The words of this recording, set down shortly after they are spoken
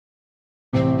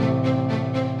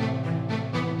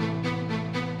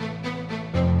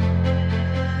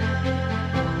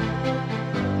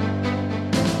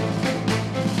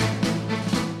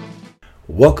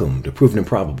Welcome to Proven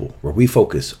Improbable, where we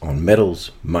focus on metals,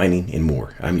 mining, and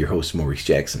more. I'm your host, Maurice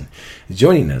Jackson.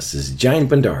 Joining us is Jayant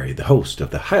Bhandari, the host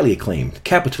of the highly acclaimed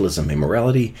Capitalism and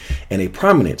Morality and a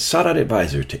prominent sought-out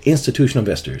advisor to institutional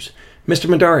investors. Mr.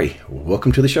 Bhandari,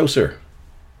 welcome to the show, sir.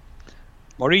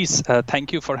 Maurice,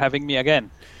 thank you for having me again.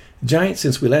 Jayant,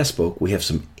 since we last spoke, we have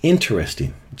some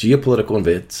interesting geopolitical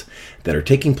events that are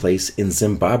taking place in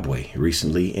Zimbabwe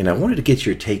recently, and I wanted to get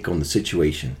your take on the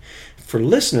situation. For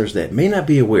listeners that may not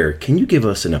be aware, can you give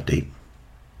us an update?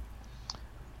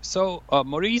 So,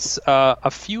 Maurice,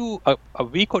 a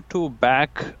week or two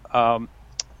back,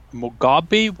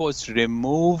 Mugabe was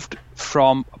removed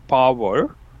from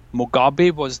power.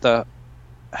 Mugabe was the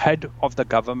head of the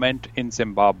government in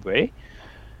Zimbabwe.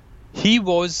 There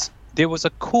was a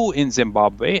coup in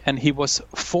Zimbabwe, and he was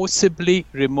forcibly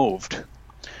removed.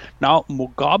 Now,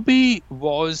 Mugabe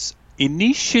was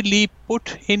initially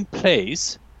put in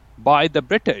place by the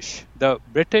British. The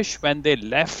British, when they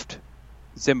left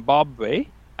Zimbabwe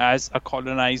as a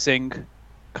colonizing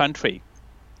country.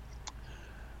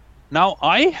 Now,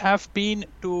 I have been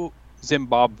to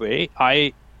Zimbabwe.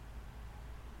 I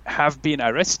have been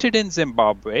arrested in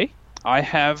Zimbabwe. I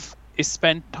have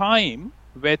spent time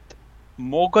with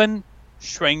Morgan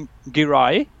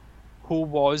Tsvangirai, who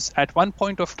was at one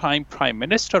point of time Prime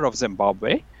Minister of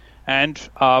Zimbabwe. And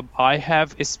I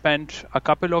have spent a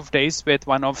couple of days with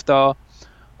one of the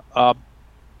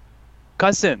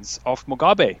cousins of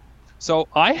Mugabe. So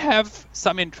I have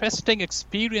some interesting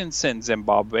experience in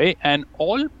Zimbabwe, and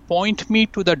all point me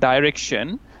to the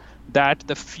direction that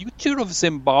the future of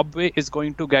Zimbabwe is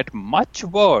going to get much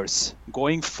worse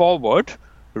going forward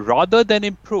rather than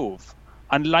improve,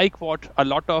 unlike what a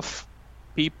lot of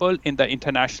people in the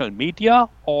international media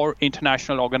or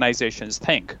international organizations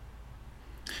think.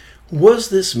 Was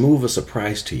this move a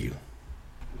surprise to you?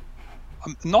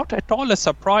 Not at all a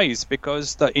surprise,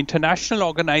 because the international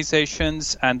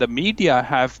organizations and the media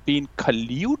have been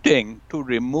colluding to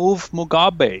remove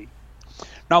Mugabe.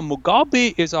 Now,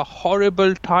 Mugabe is a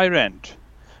horrible tyrant,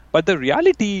 but the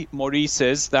reality, Maurice,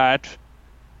 is that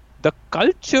the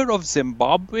culture of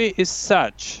Zimbabwe is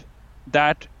such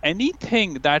that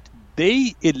anything that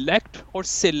they elect or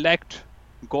select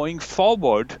going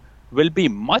forward will be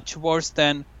much worse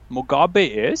than Mugabe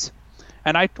is.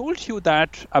 And I told you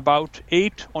that about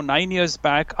 8 or 9 years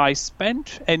back, I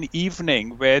spent an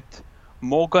evening with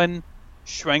Morgan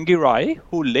Tsvangirai,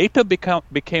 who later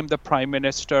became the Prime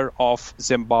Minister of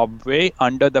Zimbabwe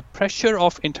under the pressure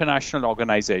of international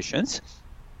organizations.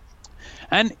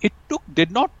 And it did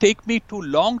not take me too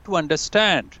long to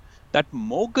understand that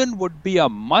Morgan would be a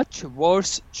much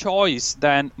worse choice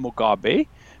than Mugabe,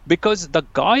 because the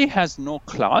guy has no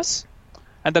class.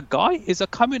 And the guy is a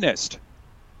communist.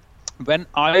 When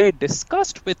I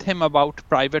discussed with him about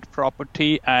private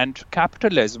property and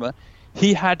capitalism,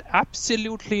 he had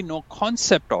absolutely no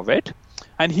concept of it.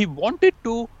 And he wanted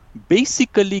to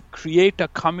basically create a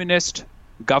communist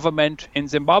government in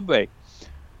Zimbabwe.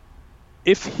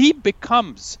 If he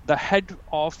becomes the head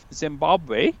of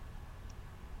Zimbabwe,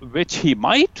 which he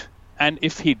might, and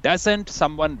if he doesn't,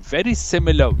 someone very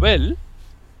similar will,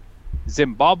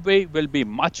 Zimbabwe will be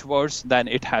much worse than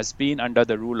it has been under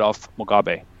the rule of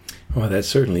Mugabe. Well, that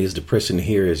certainly is depressing to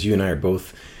hear, as you and I are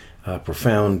both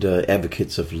profound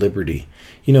advocates of liberty.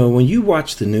 You know, when you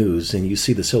watch the news and you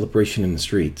see the celebration in the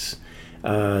streets,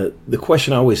 the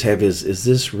question I always have is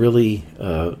this really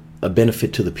a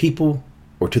benefit to the people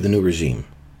or to the new regime?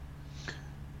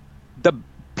 The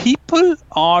people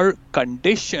are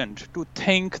conditioned to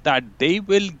think that they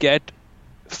will get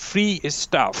free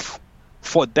stuff.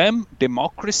 For them,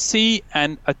 democracy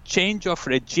and a change of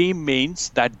regime means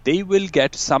that they will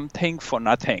get something for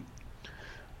nothing.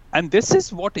 And this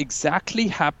is what exactly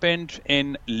happened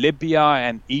in Libya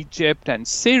and Egypt and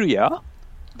Syria.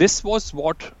 This was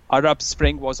what Arab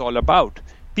Spring was all about.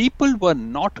 People were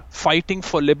not fighting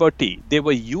for liberty. They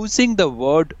were using the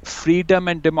word freedom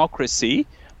and democracy,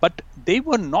 but they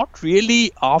were not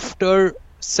really after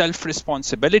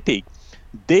self-responsibility.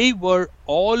 They were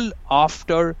all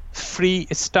after free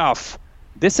stuff.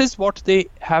 This is what they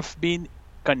have been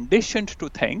conditioned to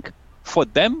think. For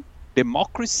them,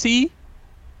 democracy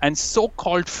and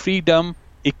so-called freedom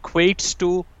equates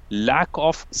to lack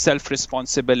of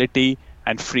self-responsibility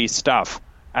and free stuff.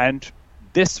 And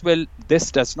this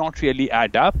does not really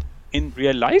add up in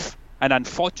real life. And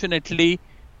unfortunately,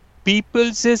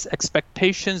 people's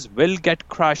expectations will get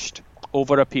crushed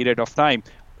over a period of time,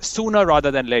 sooner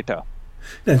rather than later.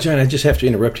 Now, John, I just have to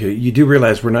interrupt you. You do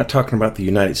realize we're not talking about the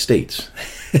United States.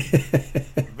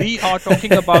 We are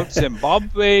talking about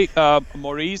Zimbabwe,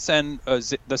 Maurice, and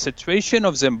the situation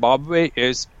of Zimbabwe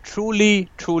is truly,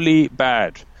 truly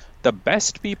bad. The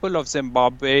best people of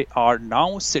Zimbabwe are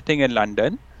now sitting in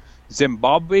London.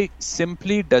 Zimbabwe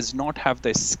simply does not have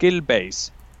the skill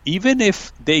base. Even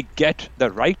if they get the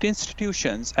right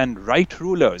institutions and right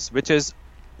rulers, which is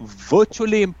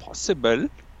virtually impossible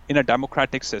in a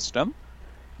democratic system,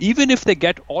 even if they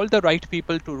get all the right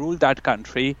people to rule that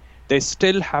country, they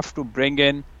still have to bring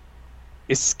in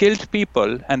skilled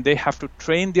people and they have to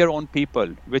train their own people,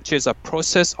 which is a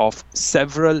process of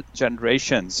several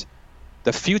generations.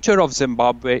 The future of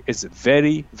Zimbabwe is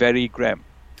very, very grim.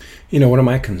 You know, one of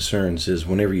my concerns is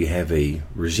whenever you have a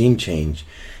regime change,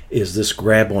 is this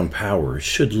grab on power.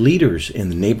 Should leaders in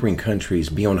the neighboring countries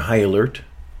be on high alert?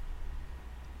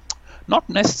 Not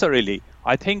necessarily.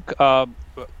 I think,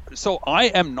 so I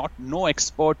am no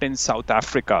expert in South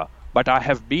Africa, but I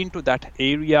have been to that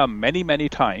area many, many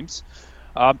times.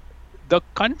 The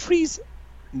countries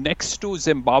next to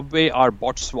Zimbabwe are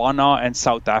Botswana and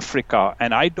South Africa,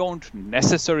 and I don't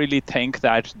necessarily think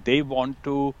that they want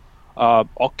to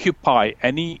occupy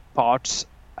any part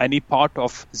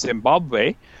of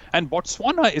Zimbabwe. And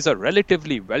Botswana is a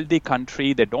relatively wealthy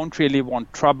country. They don't really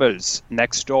want troubles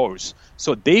next doors.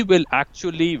 So they will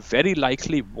actually very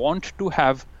likely want to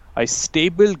have a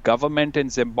stable government in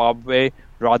Zimbabwe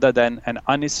rather than an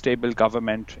unstable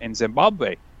government in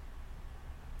Zimbabwe.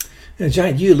 Now,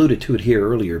 John, you alluded to it here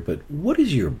earlier, but what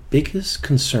is your biggest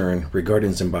concern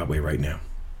regarding Zimbabwe right now?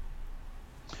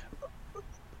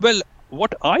 Well,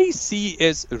 what I see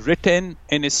is written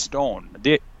in stone.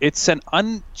 It's an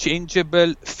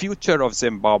unchangeable future of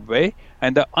Zimbabwe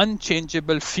and the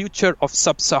unchangeable future of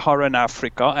sub-Saharan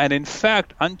Africa, and in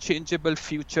fact, unchangeable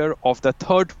future of the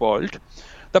third world.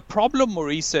 The problem,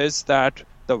 Maurice, is that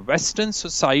the Western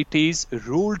societies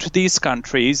ruled these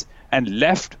countries and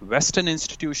left Western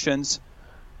institutions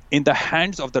in the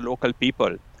hands of the local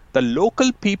people. The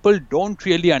local people don't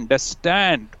really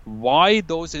understand why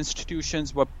those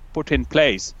institutions were put in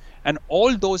place, and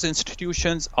all those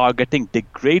institutions are getting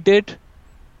degraded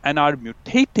and are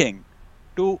mutating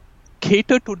to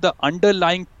cater to the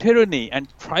underlying tyranny and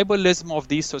tribalism of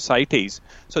these societies.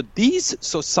 So these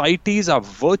societies are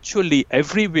virtually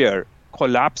everywhere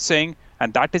collapsing,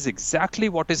 and that is exactly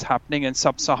what is happening in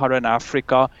sub-Saharan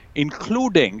Africa,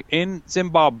 including in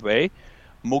Zimbabwe.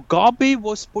 Mugabe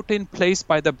was put in place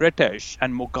by the British,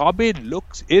 and Mugabe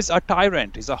is a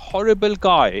tyrant, is a horrible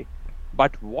guy.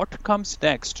 But what comes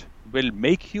next will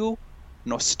make you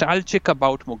nostalgic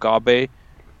about Mugabe,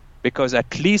 because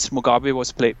at least Mugabe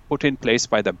was put in place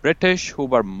by the British, who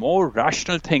were more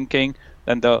rational thinking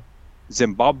than the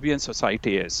Zimbabwean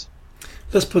society is.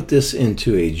 Let's put this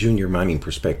into a junior mining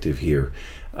perspective here.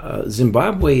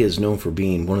 Zimbabwe is known for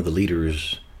being one of the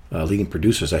leading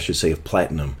producers, I should say, of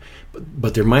platinum.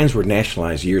 But their mines were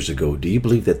nationalized years ago. Do you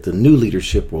believe that the new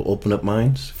leadership will open up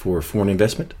mines for foreign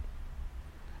investment?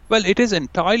 Well, it is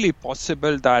entirely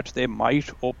possible that they might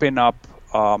open up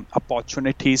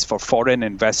opportunities for foreign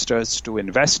investors to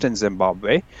invest in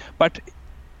Zimbabwe. But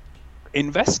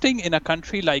investing in a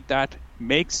country like that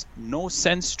makes no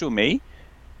sense to me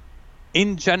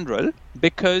in general,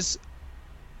 because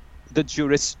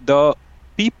the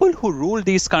people who rule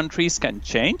these countries can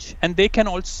change, and they can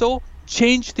also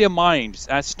change their minds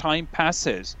as time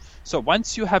passes. So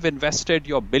once you have invested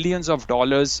your billions of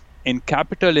dollars in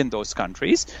capital in those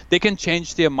countries, they can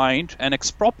change their mind and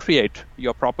expropriate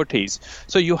your properties.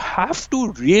 So you have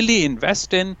to really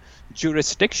invest in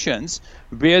jurisdictions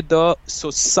where the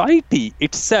society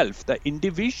itself, the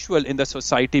individual in the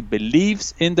society,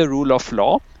 believes in the rule of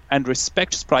law and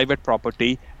respects private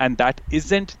property, and that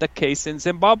isn't the case in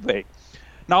Zimbabwe.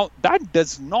 Now, that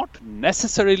does not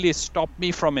necessarily stop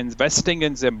me from investing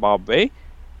in Zimbabwe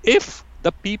if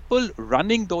the people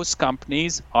running those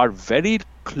companies are very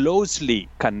closely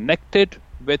connected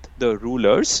with the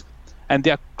rulers, and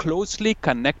they are closely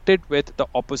connected with the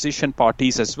opposition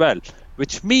parties as well,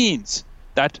 which means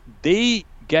that they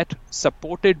get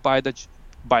supported by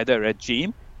the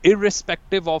regime,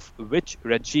 irrespective of which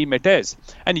regime it is.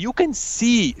 And you can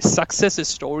see success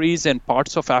stories in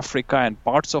parts of Africa and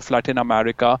parts of Latin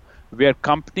America where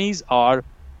companies are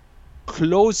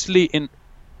close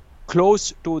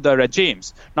to the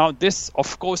regimes. Now, this,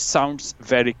 of course, sounds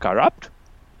very corrupt,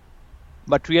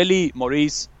 but really,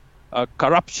 Maurice,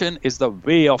 corruption is the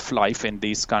way of life in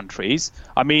these countries.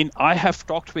 I mean, I have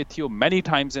talked with you many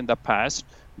times in the past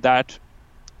that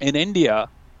in India,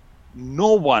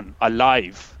 no one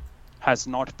alive has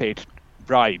not paid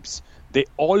bribes. They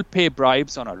all pay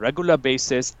bribes on a regular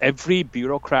basis. Every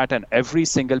bureaucrat and every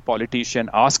single politician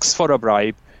asks for a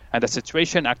bribe, and the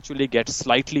situation actually gets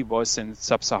slightly worse in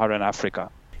sub-Saharan Africa.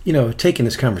 Taking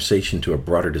this conversation to a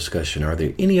broader discussion, are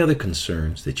there any other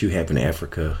concerns that you have in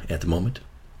Africa at the moment?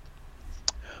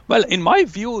 Well, in my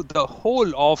view, the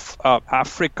whole of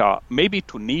Africa, maybe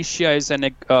Tunisia is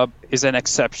an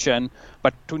exception,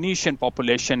 but Tunisian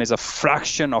population is a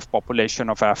fraction of population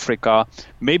of Africa.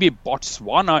 Maybe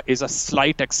Botswana is a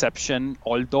slight exception,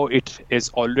 although it is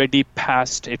already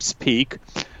past its peak.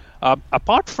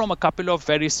 Apart from a couple of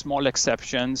very small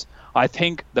exceptions, I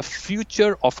think the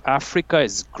future of Africa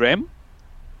is grim.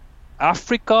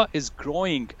 Africa is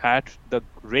growing at the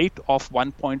rate of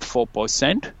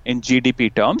 1.4% in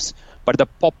GDP terms, but the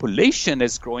population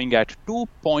is growing at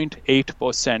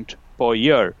 2.8% per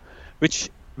year, which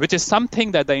is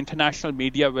something that the international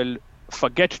media will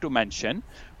forget to mention,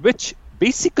 which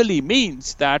basically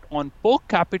means that on per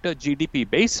capita GDP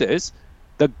basis,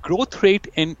 the growth rate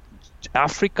in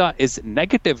Africa is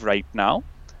negative right now.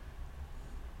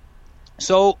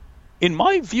 So, in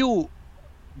my view,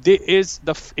 the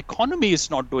economy is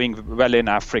not doing well in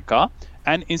Africa,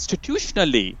 and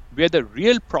institutionally, where the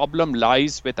real problem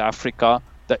lies with Africa,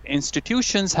 the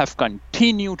institutions have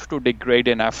continued to degrade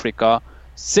in Africa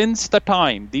since the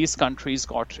time these countries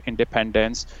got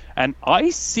independence, and I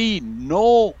see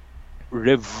no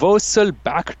reversal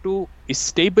back to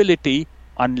stability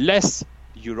unless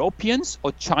Europeans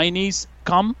or Chinese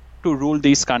come to rule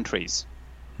these countries.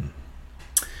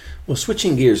 Well,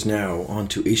 switching gears now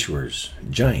onto issuers,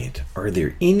 Giant, are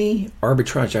there any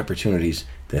arbitrage opportunities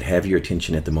that have your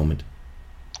attention at the moment?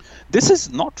 This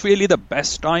is not really the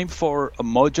best time for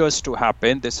mergers to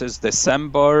happen. This is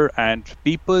December and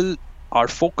people are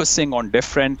focusing on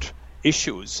different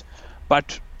issues.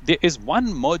 But there is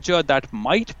one merger that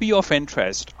might be of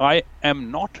interest. I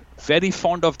am not very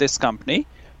fond of this company,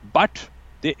 but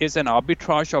there is an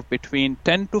arbitrage of between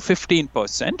 10 to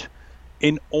 15%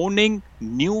 in owning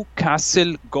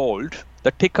Newcastle Gold.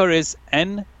 The ticker is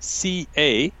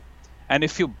NCA. And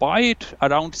if you buy it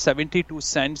around 72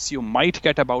 cents, you might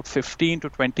get about 15 to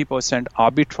 20%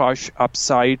 arbitrage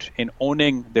upside in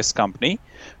owning this company.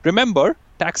 Remember,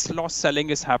 tax loss selling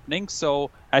is happening.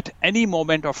 So at any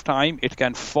moment of time, it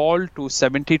can fall to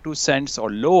 72 cents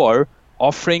or lower,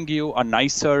 offering you a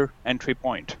nicer entry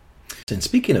point. And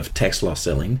speaking of tax loss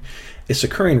selling, it's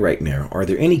occurring right now. Are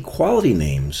there any quality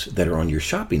names that are on your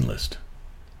shopping list?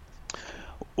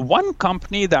 One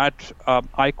company that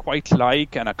I quite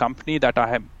like and a company that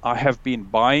I have been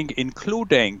buying,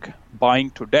 including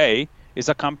buying today, is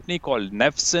a company called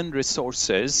Nevsun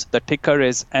Resources. The ticker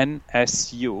is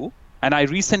NSU. And I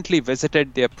recently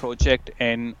visited their project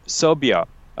in Serbia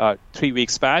 3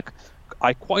 weeks back.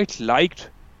 I quite liked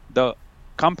the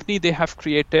company they have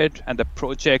created and the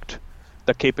project,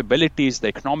 the capabilities, the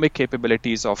economic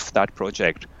capabilities of that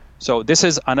project. So this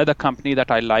is another company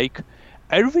that I like.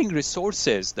 Irving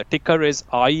Resources, the ticker is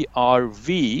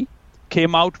IRV,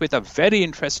 came out with a very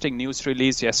interesting news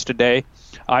release yesterday.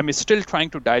 I'm still trying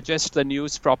to digest the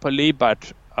news properly,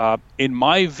 but in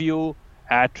my view,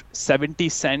 at 70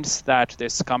 cents that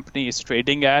this company is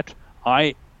trading at,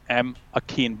 I am a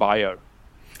keen buyer.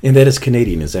 And that is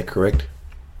Canadian, is that correct?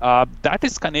 That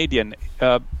is Canadian.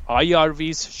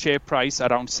 IRV's share price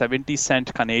around 70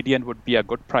 cent Canadian would be a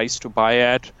good price to buy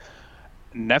at.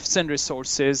 Nevsun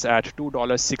Resources at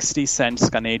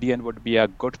 $2.60 Canadian would be a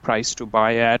good price to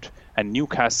buy at, and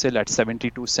Newcastle at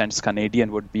 72 cents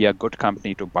Canadian would be a good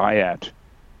company to buy at.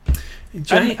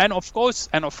 And of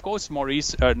course,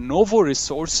 Maurice, Novo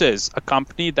Resources, a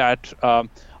company that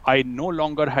I no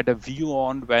longer had a view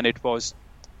on when it was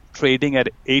trading at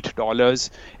 $8,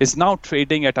 is now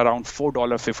trading at around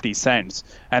 $4.50,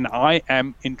 and I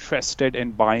am interested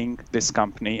in buying this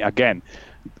company again.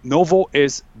 Novo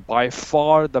is by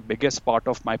far the biggest part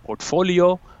of my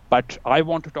portfolio, but I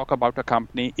want to talk about a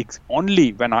company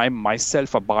only when I'm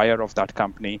myself a buyer of that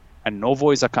company, and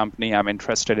Novo is a company I'm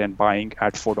interested in buying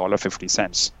at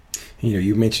 $4.50.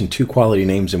 You mentioned two quality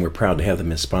names, and we're proud to have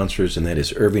them as sponsors, and that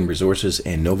is Irving Resources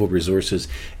and Novo Resources.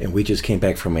 And we just came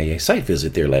back from a site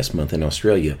visit there last month in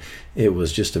Australia. It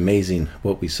was just amazing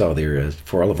what we saw there.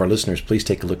 For all of our listeners, please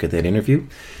take a look at that interview.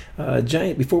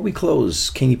 Giant, before we close,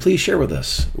 can you please share with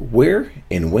us where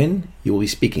and when you will be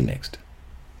speaking next?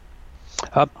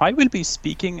 I will be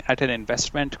speaking at an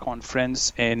investment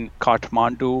conference in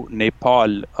Kathmandu,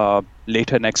 Nepal,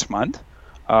 later next month.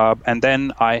 And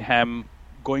then I am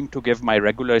going to give my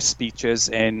regular speeches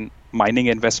in Mining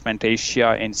Investment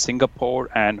Asia in Singapore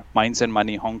and Mines and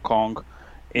Money Hong Kong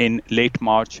in late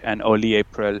March and early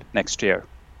April next year.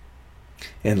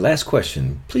 And last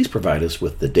question, please provide us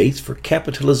with the dates for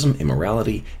Capitalism,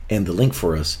 Immorality, and the link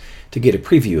for us to get a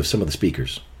preview of some of the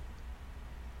speakers.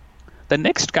 The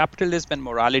next, Capitalism and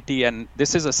Morality, and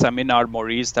this is a seminar,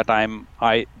 Maurice, that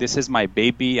this is my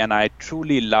baby, and I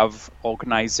truly love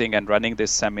organizing and running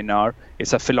this seminar.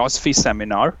 It's a philosophy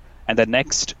seminar, and the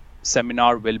next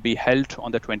seminar will be held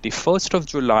on the 21st of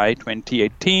July,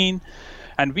 2018,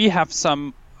 and we have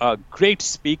some great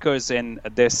speakers in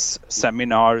this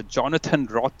seminar. Jonathan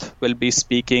Roth will be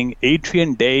speaking.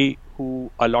 Adrian Day, who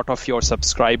a lot of your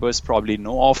subscribers probably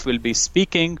know of, will be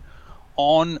speaking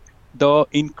on the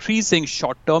increasing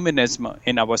short-termism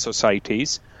in our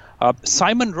societies.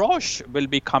 Simon Roche will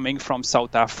be coming from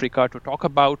South Africa to talk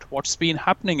about what's been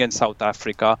happening in South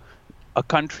Africa, a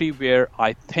country where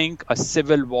I think a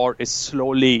civil war is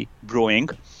slowly brewing.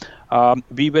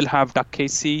 We will have Doug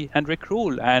Casey and Rick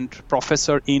Rule and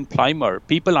Professor Ian Plimer,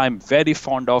 people I'm very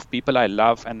fond of, people I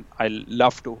love, and I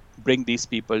love to bring these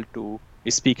people to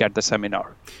speak at the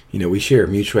seminar. You know, we share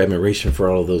mutual admiration for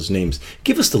all of those names.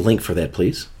 Give us the link for that,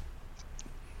 please.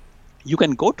 You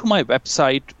can go to my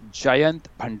website,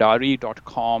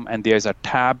 jayantbhandari.com, and there's a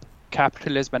tab,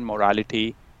 Capitalism and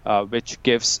Morality, which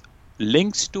gives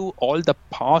links to all the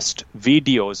past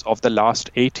videos of the last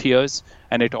 8 years,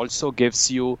 and it also gives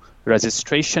you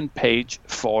registration page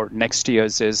for next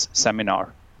year's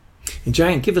seminar. And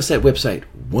Jayant, give us that website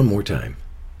one more time.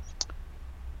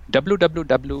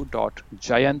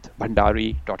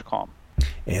 www.jayantbhandari.com.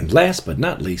 And last but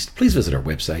not least, please visit our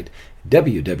website,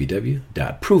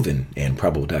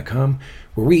 www.provenandprobable.com,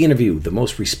 where we interview the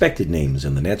most respected names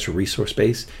in the natural resource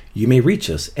space. You may reach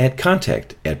us at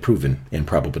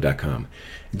contact@provenandprobable.com.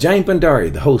 Jayant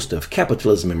Bhandari, the host of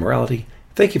Capitalism and Morality,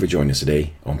 thank you for joining us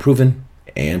today on Proven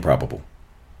and Probable.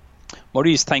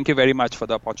 Maurice, thank you very much for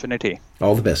the opportunity.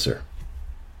 All the best, sir.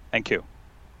 Thank you.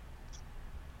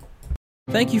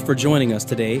 Thank you for joining us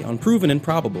today on Proven and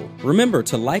Probable. Remember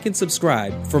to like and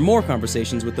subscribe for more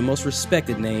conversations with the most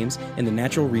respected names in the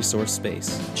natural resource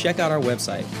space. Check out our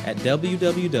website at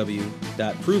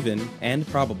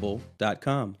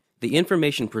www.provenandprobable.com. The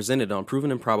information presented on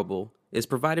Proven and Probable is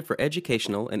provided for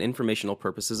educational and informational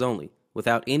purposes only,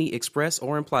 without any express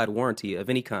or implied warranty of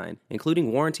any kind,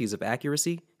 including warranties of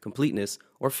accuracy, completeness,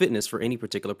 or fitness for any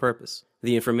particular purpose.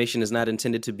 The information is not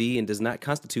intended to be and does not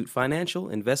constitute financial,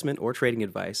 investment, or trading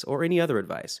advice, or any other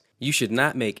advice. You should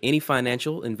not make any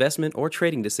financial, investment, or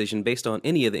trading decision based on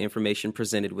any of the information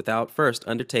presented without first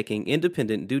undertaking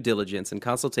independent due diligence and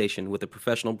consultation with a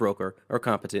professional broker or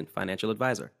competent financial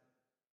advisor.